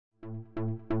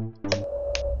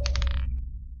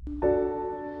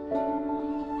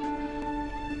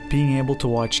Being able to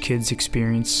watch kids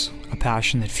experience a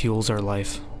passion that fuels our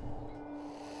life.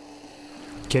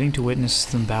 Getting to witness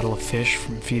them battle a fish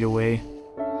from feet away.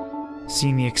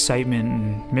 Seeing the excitement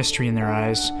and mystery in their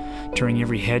eyes during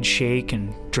every head shake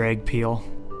and drag peel.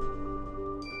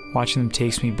 Watching them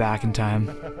takes me back in time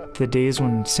to the days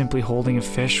when simply holding a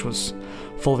fish was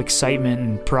full of excitement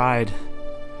and pride,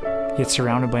 yet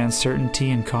surrounded by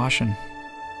uncertainty and caution.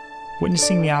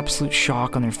 Witnessing the absolute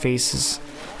shock on their faces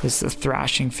as the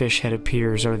thrashing fish head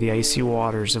appears out of the icy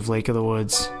waters of Lake of the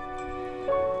Woods.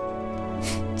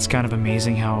 It's kind of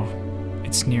amazing how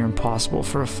it's near impossible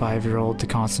for a 5-year-old to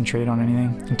concentrate on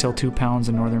anything until 2 pounds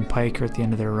of northern pike are at the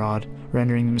end of their rod,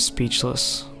 rendering them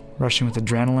speechless, rushing with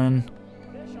adrenaline,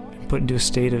 and put into a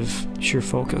state of sheer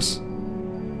focus.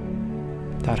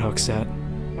 That hook set.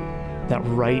 That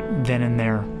right then and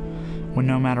there, when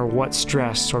no matter what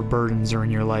stress or burdens are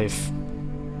in your life,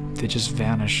 they just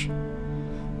vanish.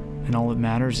 And all that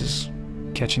matters is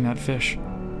catching that fish.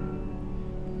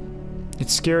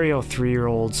 It's scary how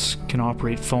 3-year-olds can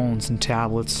operate phones and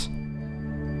tablets,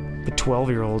 but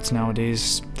 12-year-olds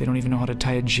nowadays, they don't even know how to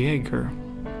tie a jig or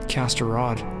cast a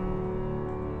rod.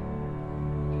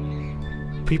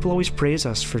 People always praise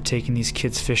us for taking these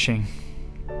kids fishing,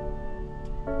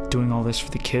 doing all this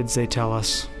for the kids, they tell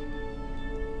us.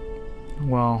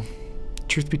 Well,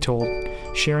 truth be told,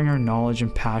 sharing our knowledge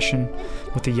and passion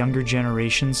with the younger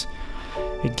generations,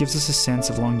 it gives us a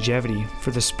sense of longevity for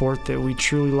the sport that we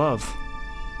truly love.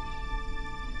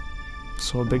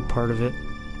 So a big part of it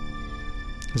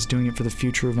is doing it for the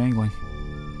future of angling.